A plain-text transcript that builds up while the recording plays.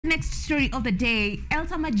Next story of the day,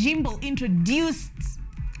 Elsa Majimbo introduced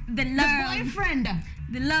the boyfriend,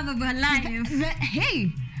 the love of her life.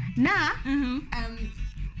 Hey,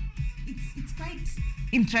 it's quite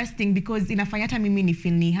interesting because inafanya hata mimi ni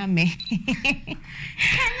feel ni hame. Kenyan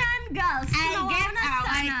girls, I get a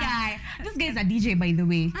white guy. This guy is a DJ, by the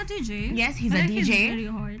way. A DJ? Yes, he's a DJ. He's very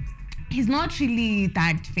hot. He's not really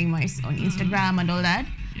that famous on Instagram and all that.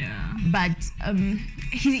 Yeah. But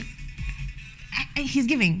he's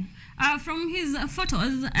giving. From his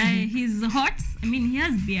photos, he's hot. I mean, he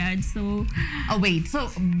has beard, so... Oh, wait. So,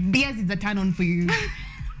 beard is a turn-on for you?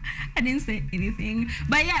 I didn't say anything.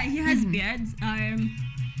 But yeah, he has beards. I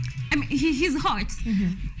mean, he's hot.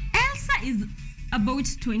 Elsa is about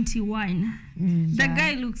 21. The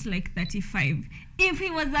guy looks like 35. If he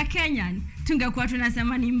was a Kenyan, tungekuwa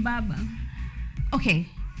tunasema ni mbaba. Okay.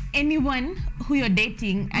 Anyone who you're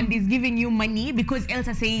dating and is giving you money because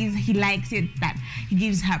Elsa says he likes it, that he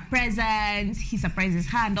gives her presents, he surprises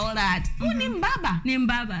her and all that. Ni mbaba. Ni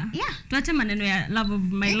mbaba. Yeah. Tuache maneno ya love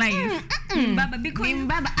of my life. Ni mbaba because ni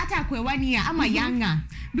mbaba hata akwe 1 year ama younger.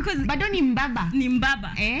 Because bado ni mbaba. Ni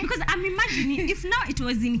mbaba. Because I'm imagining if now it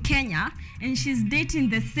was in Kenya and she's dating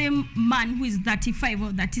the same man who is 35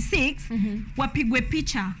 or 36, wapigwe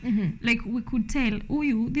picha. Like we could tell,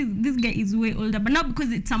 this guy is way older. But now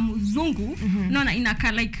because it's a muzungu,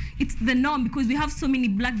 inaka like it's the norm because we have so many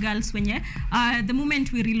black girls when the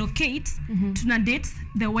moment we relocate to date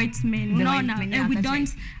the white men. And we don't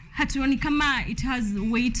hatuoni kama it has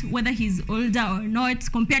weight whether he's older or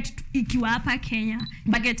not compared to ikiwa hapa Kenya.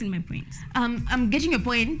 But getting my point. I'm getting your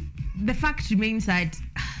point. The fact remains that.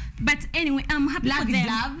 But anyway, I'm happy love for them.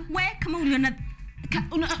 Love. Where kama uliona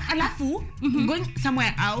alafu going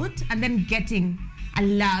somewhere out and then getting a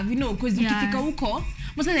love, because ukifika huko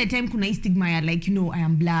most of the time kuna stigma ya like, I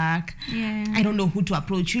am black. Yeah. I don't know who to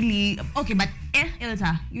approach really. Okay, but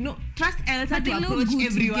Elsa, trust Elsa to approach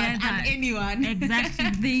everyone and anyone.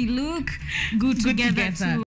 Exactly. They look good together too.